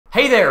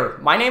Hey there,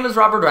 my name is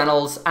Robert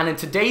Reynolds, and in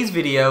today's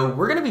video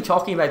we're going to be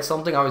talking about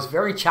something I was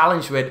very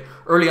challenged with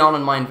early on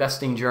in my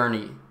investing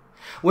journey.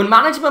 When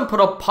management put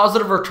up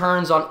positive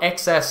returns on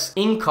excess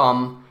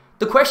income,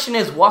 the question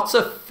is, what's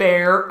a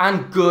fair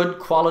and good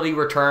quality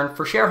return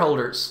for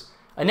shareholders?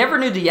 I never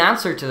knew the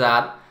answer to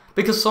that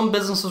because some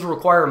businesses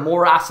require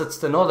more assets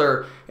than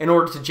others in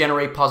order to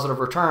generate positive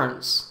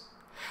returns.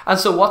 And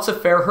so what's a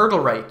fair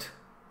hurdle rate?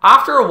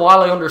 After a while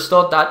I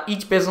understood that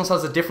each business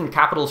has a different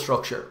capital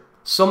structure.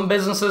 Some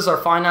businesses are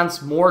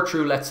financed more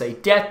through, let's say,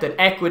 debt than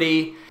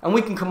equity, and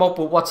we can come up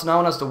with what's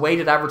known as the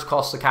weighted average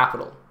cost of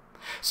capital.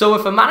 So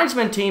if a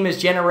management team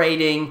is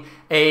generating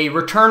a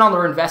return on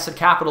their invested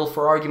capital,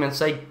 for argument's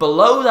sake,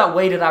 below that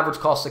weighted average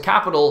cost of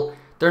capital,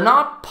 they're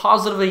not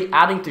positively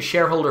adding to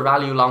shareholder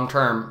value long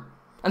term.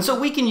 And so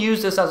we can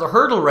use this as a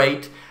hurdle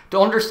rate to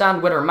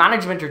understand whether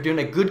management are doing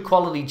a good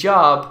quality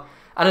job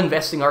at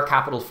investing our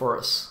capital for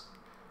us.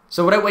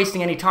 So without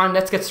wasting any time,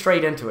 let's get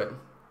straight into it.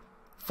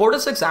 For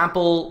this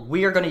example,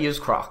 we are going to use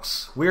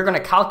Crocs. We are going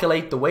to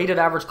calculate the weighted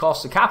average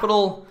cost of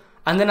capital,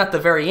 and then at the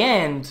very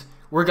end,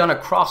 we're going to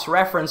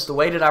cross-reference the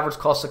weighted average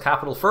cost of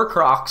capital for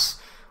Crocs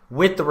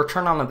with the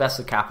return on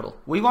invested capital.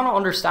 We want to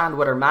understand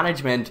whether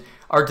management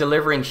are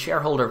delivering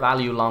shareholder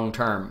value long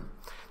term.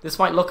 This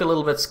might look a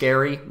little bit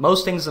scary.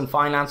 Most things in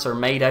finance are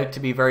made out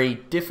to be very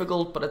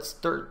difficult, but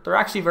they're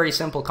actually very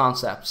simple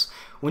concepts.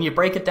 When you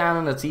break it down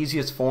in its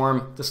easiest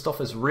form, this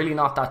stuff is really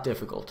not that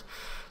difficult.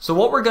 So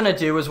what we're going to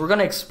do is we're going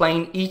to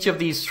explain each of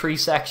these three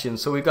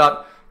sections. So we've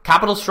got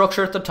capital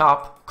structure at the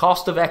top,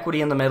 cost of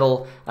equity in the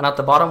middle, and at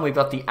the bottom we've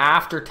got the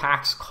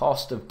after-tax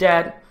cost of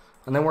debt,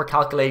 and then we're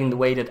calculating the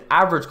weighted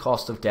average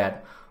cost of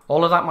debt.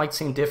 All of that might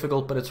seem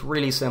difficult, but it's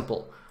really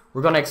simple.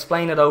 We're going to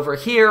explain it over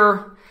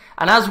here,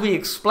 and as we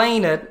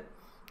explain it,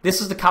 this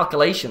is the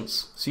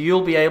calculations. So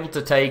you'll be able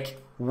to take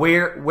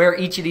where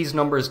each of these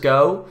numbers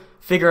go,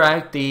 figure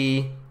out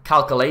the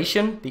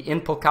calculation, the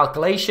input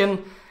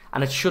calculation,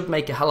 and it should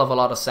make a hell of a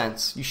lot of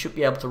sense. You should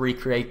be able to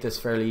recreate this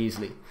fairly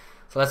easily.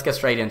 So let's get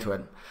straight into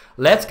it.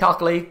 Let's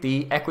calculate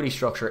the equity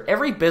structure.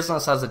 Every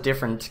business has a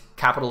different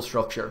capital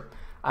structure.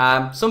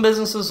 Some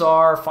businesses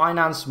are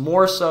financed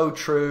more so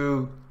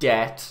through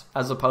debt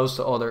as opposed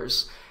to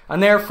others.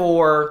 And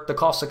therefore, the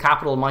cost of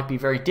capital might be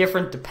very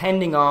different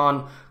depending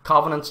on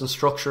covenants and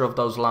structure of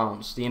those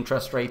loans, the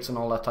interest rates and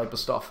all that type of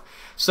stuff.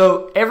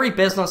 So every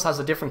business has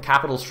a different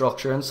capital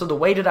structure, and so the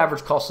weighted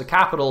average cost of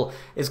capital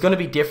is going to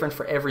be different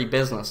for every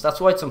business. That's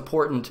why it's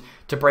important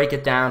to break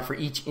it down for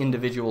each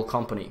individual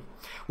company.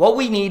 What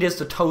we need is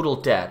the total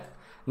debt.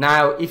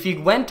 Now, if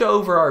you went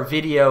over our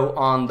video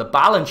on the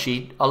balance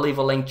sheet, I'll leave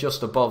a link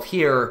just above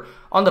here.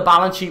 On the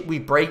balance sheet, we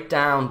break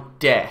down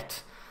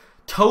debt.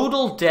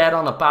 Total debt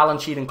on a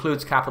balance sheet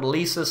includes capital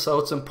leases, so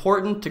it's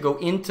important to go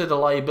into the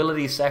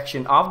liability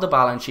section of the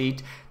balance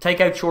sheet, take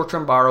out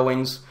short-term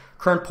borrowings,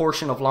 current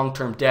portion of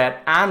long-term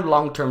debt, and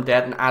long-term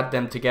debt, and add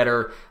them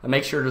together and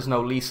make sure there's no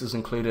leases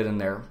included in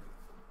there.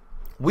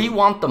 We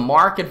want the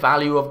market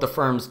value of the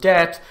firm's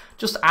debt,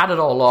 just add it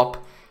all up,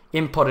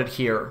 input it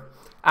here.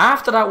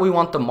 After that, we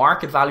want the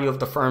market value of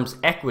the firm's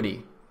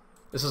equity.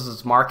 This is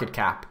its market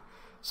cap.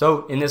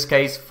 So in this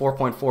case,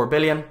 4.4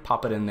 billion,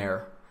 pop it in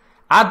there.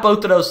 Add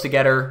both of those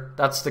together,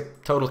 that's the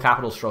total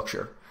capital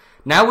structure.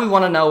 Now we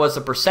want to know as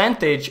a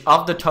percentage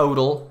of the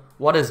total,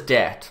 what is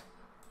debt?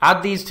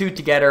 Add these two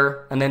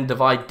together and then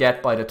divide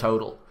debt by the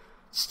total.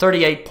 It's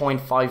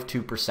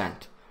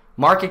 38.52%.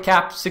 Market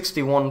cap,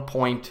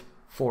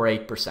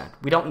 61.48%.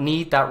 We don't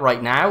need that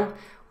right now.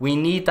 We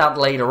need that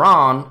later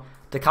on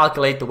to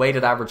calculate the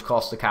weighted average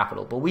cost of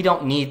capital, but we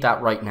don't need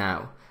that right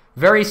now.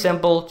 Very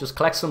simple, just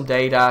collect some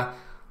data,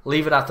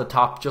 leave it at the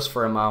top just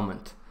for a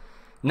moment.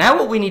 Now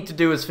what we need to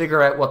do is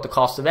figure out what the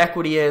cost of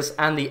equity is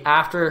and the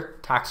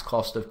after-tax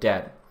cost of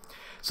debt.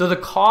 So the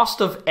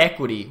cost of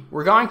equity,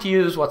 we're going to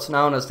use what's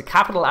known as the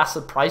capital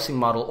asset pricing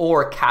model,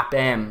 or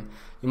CAPM.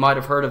 You might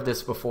have heard of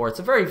this before. It's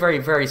a very, very,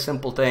 very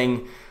simple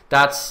thing.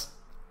 It's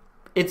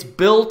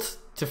built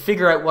to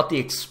figure out what the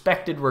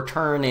expected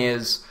return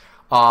is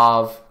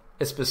of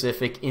a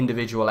specific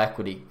individual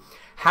equity.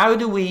 How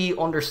do we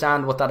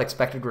understand what that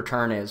expected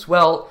return is?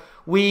 Well,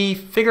 we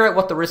figure out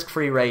what the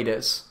risk-free rate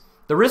is.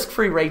 The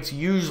risk-free rate's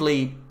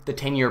usually the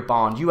 10-year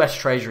bond, US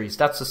Treasuries.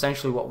 That's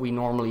essentially what we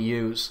normally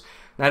use.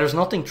 Now, there's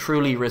nothing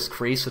truly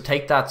risk-free, so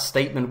take that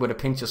statement with a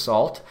pinch of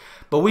salt.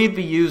 But we'd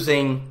be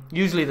using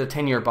usually the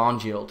 10-year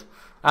bond yield.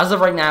 As of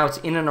right now, it's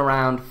in and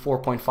around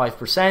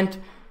 4.5%,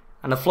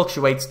 and it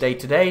fluctuates day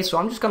to day. So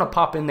I'm just going to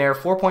pop in there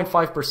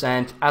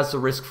 4.5% as the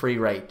risk-free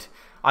rate.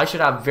 I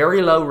should have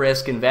very low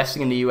risk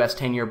investing in the US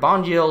 10-year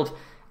bond yield,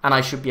 and I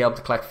should be able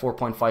to collect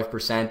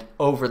 4.5%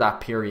 over that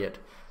period.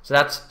 So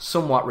that's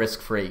somewhat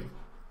risk-free.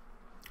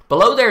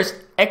 Below there's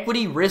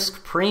equity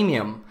risk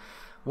premium.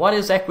 What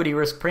is equity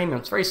risk premium?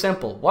 It's very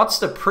simple. What's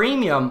the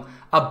premium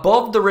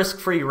above the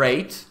risk-free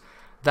rate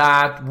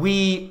that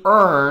we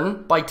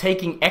earn by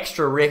taking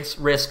extra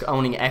risk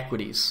owning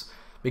equities,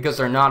 because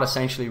they're not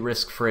essentially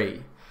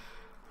risk-free?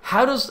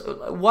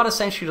 What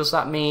essentially does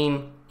that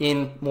mean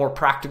in more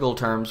practical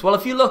terms? Well,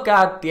 if you look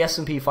at the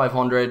S&P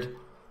 500,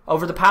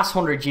 over the past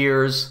 100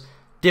 years,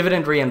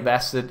 dividend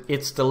reinvested,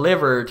 it's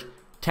delivered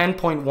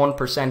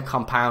 10.1%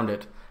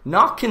 compounded.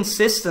 Not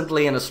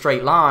consistently in a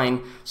straight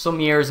line,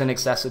 some years in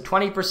excess of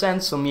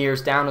 20%, some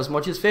years down as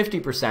much as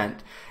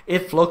 50%.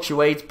 It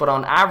fluctuates, but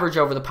on average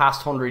over the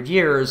past 100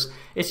 years,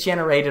 it's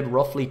generated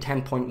roughly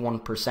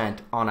 10.1%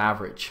 on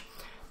average,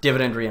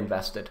 dividend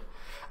reinvested.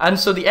 And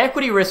so the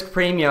equity risk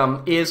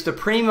premium is the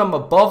premium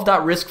above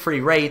that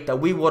risk-free rate that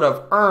we would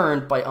have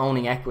earned by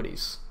owning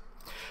equities.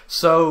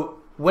 So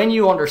when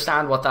you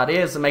understand what that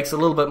is, it makes a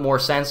little bit more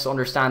sense to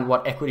understand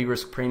what equity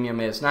risk premium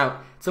is. Now,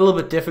 it's a little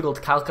bit difficult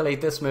to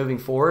calculate this moving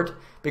forward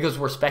because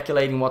we're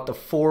speculating what the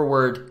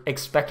forward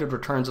expected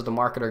returns of the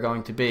market are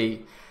going to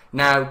be.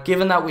 Now,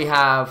 given that we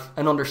have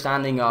an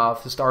understanding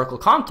of historical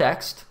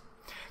context,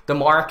 the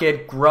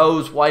market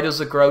grows. Why does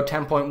it grow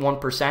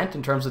 10.1%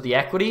 in terms of the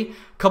equity?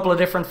 A couple of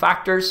different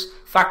factors.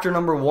 Factor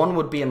number one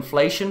would be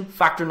inflation.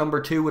 Factor number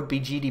two would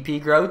be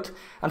GDP growth.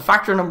 And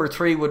factor number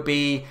three would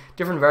be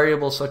different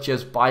variables such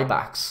as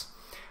buybacks.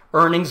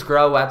 Earnings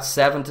grow at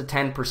 7 to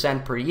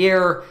 10% per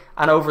year.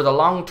 And over the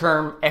long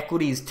term,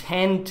 equities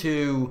tend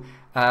to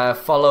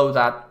follow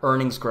that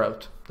earnings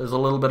growth. There's a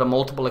little bit of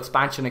multiple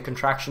expansion and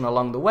contraction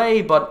along the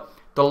way, but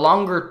the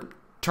longer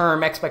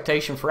term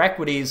expectation for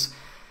equities,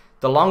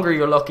 the longer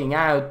you're looking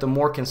out, the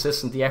more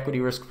consistent the equity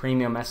risk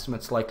premium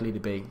estimate's likely to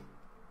be.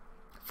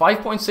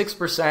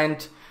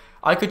 5.6%,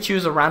 I could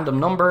choose a random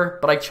number,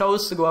 but I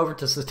chose to go over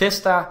to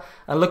Statista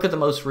and look at the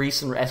most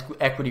recent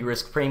equity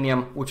risk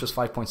premium, which was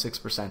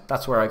 5.6%.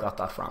 That's where I got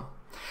that from.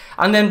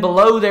 And then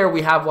below there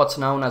we have what's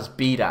known as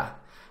beta.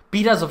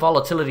 Beta is a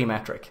volatility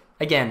metric.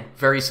 Again,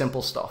 very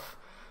simple stuff.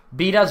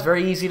 Beta is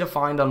very easy to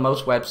find on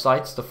most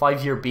websites. The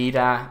 5-year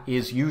beta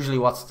is usually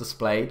what's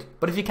displayed.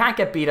 But if you can't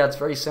get beta, it's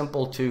very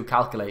simple to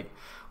calculate.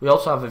 We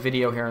also have a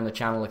video here on the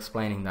channel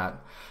explaining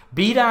that.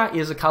 Beta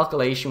is a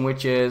calculation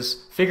which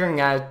is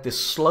figuring out the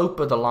slope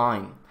of the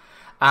line.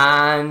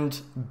 And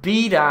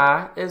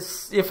beta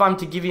is, if I'm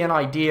to give you an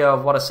idea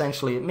of what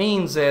essentially it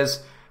means,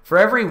 is for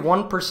every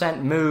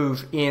 1%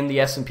 move in the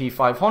S&P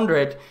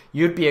 500,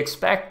 you'd be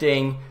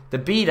expecting the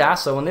beta,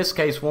 so in this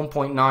case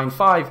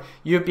 1.95,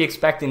 you'd be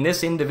expecting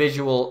this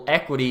individual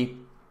equity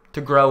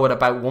to grow at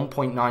about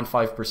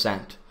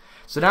 1.95%.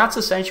 So that's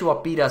essentially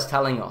what beta is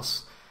telling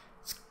us.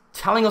 It's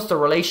telling us the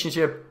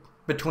relationship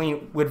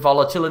with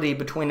volatility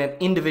between an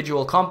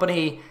individual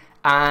company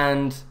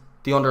and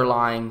the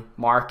underlying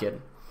market.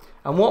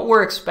 And what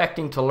we're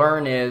expecting to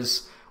learn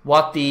is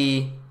what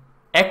the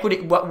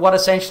equity, what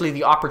essentially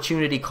the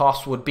opportunity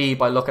cost would be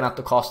by looking at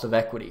the cost of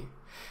equity.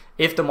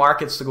 If the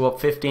market's to go up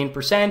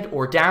 15%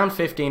 or down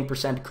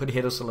 15%, it could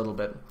hit us a little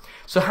bit.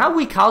 So how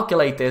we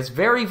calculate this,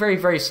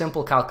 very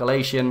simple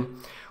calculation.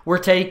 We're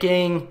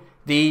taking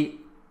the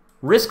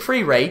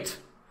risk-free rate,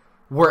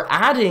 we're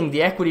adding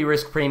the equity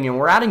risk premium,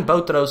 we're adding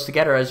both of those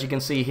together, as you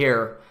can see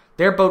here.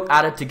 They're both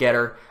added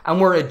together,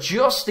 and we're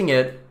adjusting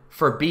it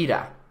for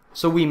beta.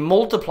 So we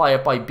multiply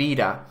it by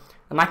beta,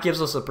 and that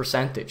gives us a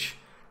percentage.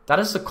 That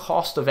is the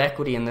cost of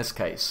equity in this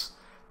case.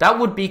 That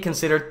would be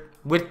considered,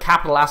 with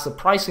capital asset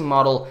pricing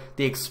model,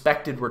 the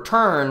expected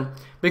return,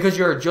 because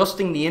you're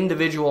adjusting the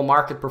individual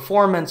market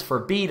performance for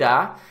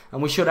beta,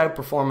 and we should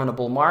outperform in a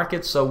bull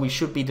market, so we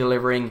should be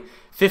delivering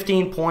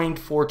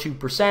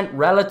 15.42%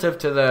 relative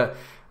to the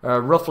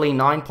roughly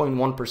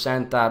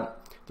 9.1% that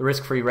the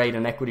risk-free rate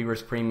and equity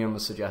risk premium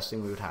is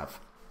suggesting we would have.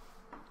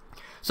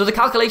 So the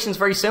calculation is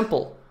very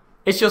simple.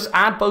 It's just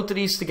add both of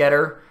these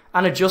together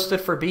and adjust it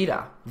for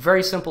beta.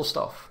 Very simple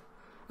stuff.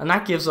 And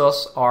that gives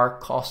us our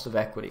cost of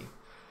equity.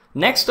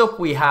 Next up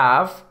we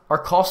have our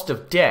cost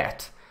of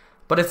debt,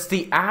 but it's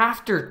the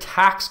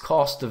after-tax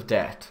cost of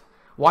debt.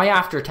 Why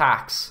after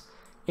tax?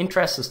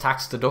 Interest is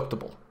tax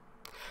deductible.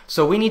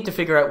 So we need to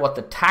figure out what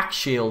the tax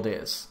shield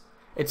is.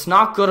 It's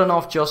not good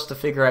enough just to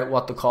figure out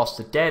what the cost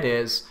of debt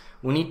is.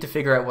 We need to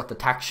figure out what the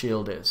tax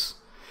shield is.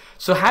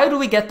 So how do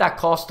we get that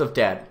cost of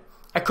debt?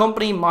 A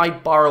company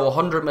might borrow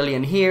 100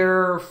 million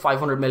here,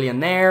 500 million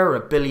there,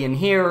 $1 billion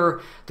here.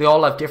 They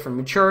all have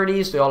different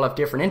maturities. They all have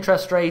different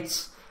interest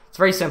rates. It's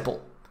very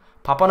simple.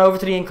 Pop on over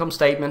to the income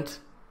statement.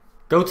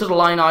 Go to the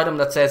line item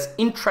that says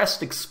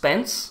interest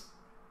expense.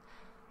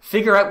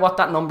 Figure out what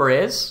that number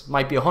is.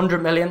 Might be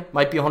 100 million,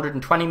 might be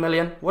 120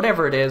 million,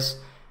 whatever it is.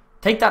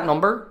 Take that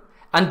number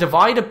and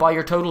divide it by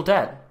your total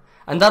debt.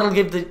 And that'll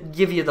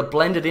give you the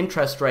blended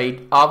interest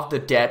rate of the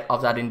debt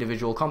of that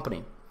individual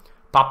company.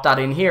 Pop that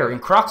in here. In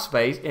Croc's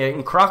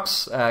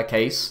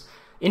case,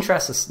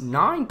 interest is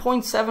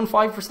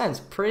 9.75%. It's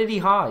pretty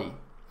high.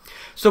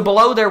 So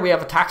below there we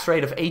have a tax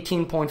rate of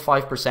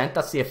 18.5%.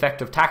 That's the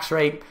effective tax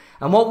rate.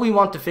 And what we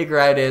want to figure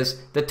out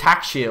is the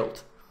tax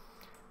shield.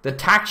 The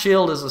tax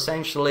shield is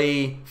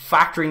essentially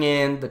factoring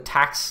in the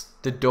tax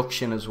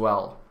deduction as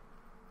well.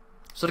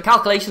 So the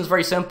calculation is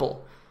very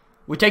simple.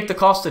 We take the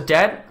cost of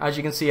debt, as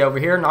you can see over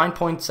here,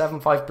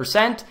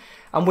 9.75%,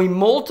 and we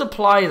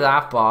multiply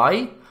that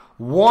by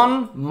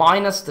 1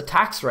 minus the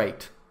tax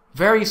rate.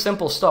 Very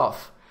simple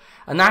stuff.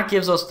 And that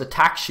gives us the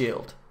tax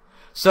shield.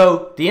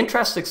 So the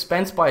interest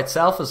expense by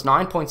itself is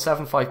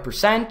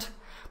 9.75%,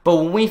 but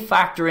when we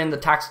factor in the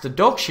tax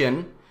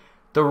deduction,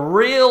 The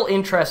real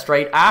interest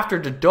rate after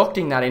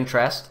deducting that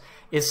interest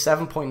is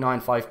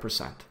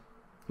 7.95%.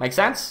 Make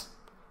sense?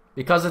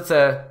 Because it's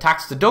a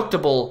tax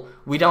deductible,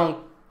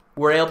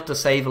 we're able to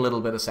save a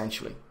little bit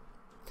essentially.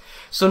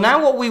 So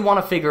now what we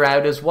want to figure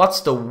out is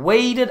what's the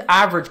weighted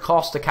average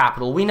cost of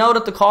capital. We know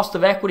that the cost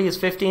of equity is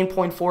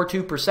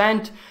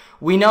 15.42%.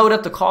 We know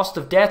that the cost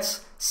of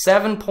debt's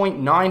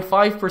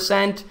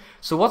 7.95%.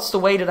 So what's the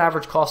weighted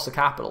average cost of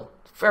capital?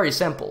 Very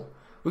simple.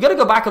 We've got to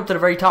go back up to the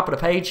very top of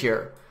the page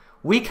here.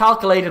 We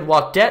calculated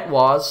what debt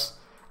was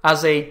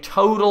as a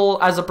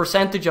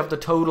percentage of the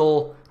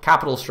total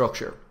capital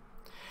structure.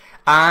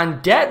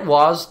 And debt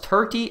was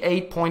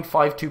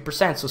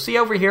 38.52%. So see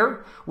over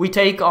here, we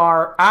take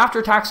our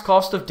after-tax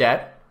cost of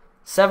debt,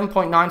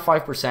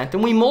 7.95%,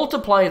 and we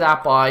multiply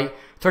that by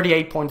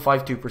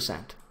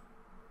 38.52%.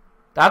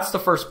 That's the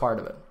first part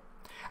of it.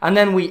 And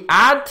then we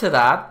add to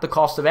that the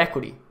cost of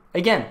equity.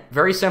 Again,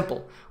 very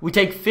simple. We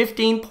take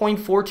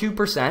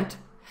 15.42%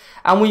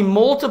 and we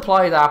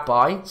multiply that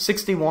by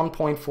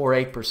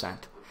 61.48%.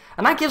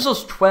 And that gives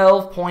us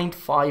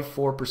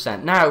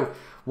 12.54%. Now,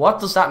 what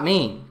does that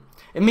mean?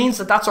 It means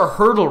that that's our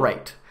hurdle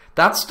rate.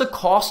 That's the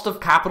cost of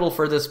capital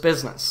for this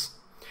business.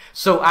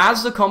 So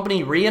as the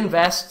company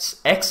reinvests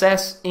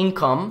excess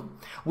income,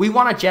 we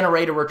want to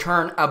generate a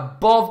return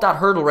above that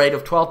hurdle rate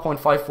of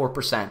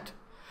 12.54%.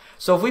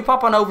 So if we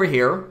pop on over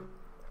here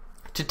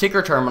to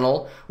Ticker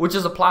Terminal, which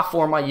is a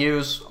platform I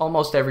use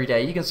almost every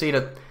day, you can see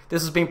that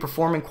this has been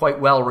performing quite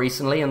well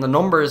recently, and the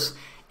numbers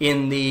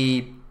in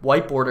the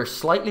whiteboard are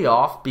slightly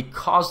off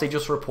because they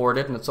just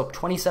reported, and it's up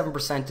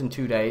 27% in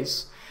 2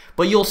 days.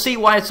 But you'll see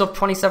why it's up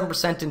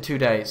 27% in 2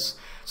 days.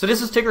 So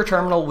this is Ticker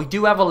Terminal. We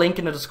do have a link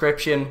in the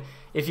description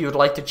if you would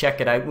like to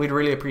check it out. We'd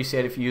really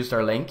appreciate it if you used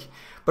our link.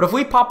 But if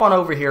we pop on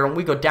over here and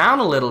we go down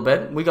a little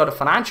bit, we go to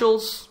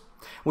financials,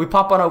 we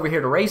pop on over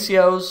here to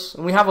ratios,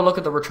 and we have a look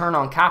at the return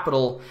on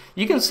capital.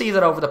 You can see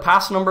that over the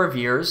past number of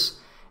years,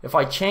 if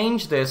I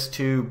change this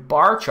to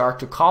bar chart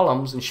to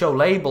columns and show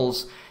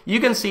labels, you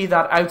can see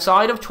that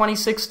outside of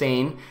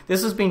 2016,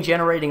 this has been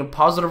generating a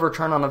positive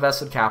return on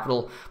invested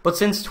capital, but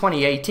since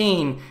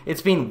 2018,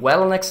 it's been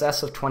well in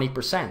excess of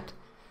 20%.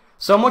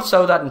 So much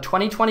so that in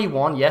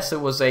 2021, yes, it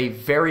was a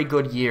very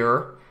good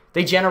year,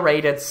 they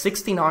generated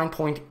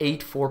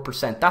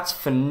 69.84%. That's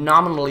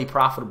phenomenally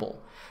profitable.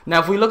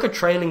 Now, if we look at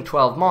trailing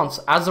 12 months,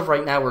 as of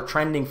right now, we're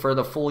trending for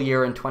the full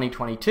year in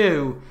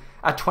 2022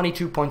 at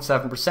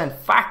 22.7%,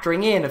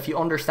 factoring in, if you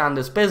understand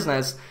this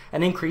business,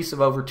 an increase of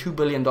over $2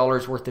 billion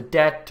worth of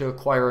debt to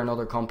acquire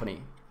another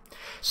company.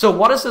 So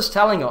what is this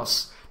telling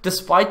us?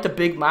 Despite the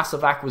big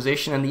massive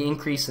acquisition and the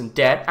increase in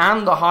debt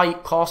and the high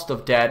cost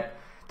of debt,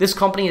 this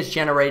company is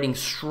generating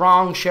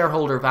strong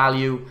shareholder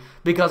value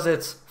because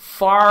it's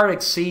far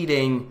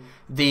exceeding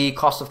the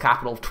cost of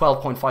capital of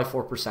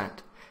 12.54%.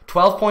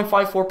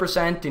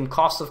 12.54% in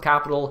cost of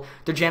capital,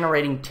 they're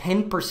generating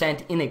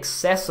 10% in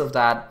excess of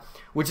that,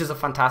 which is a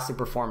fantastic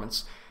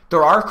performance.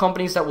 There are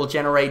companies that will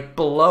generate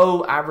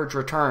below average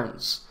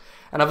returns.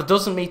 And if it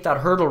doesn't meet that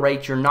hurdle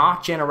rate, you're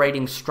not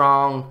generating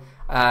strong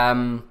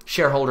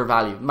shareholder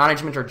value.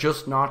 Management are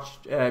just not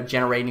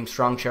generating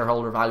strong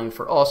shareholder value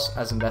for us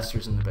as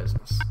investors in the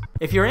business.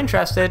 If you're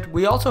interested,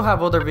 we also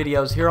have other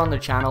videos here on the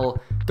channel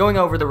going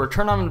over the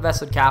return on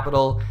invested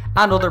capital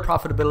and other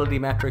profitability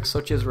metrics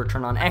such as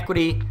return on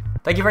equity.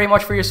 Thank you very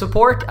much for your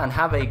support and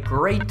have a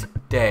great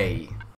day.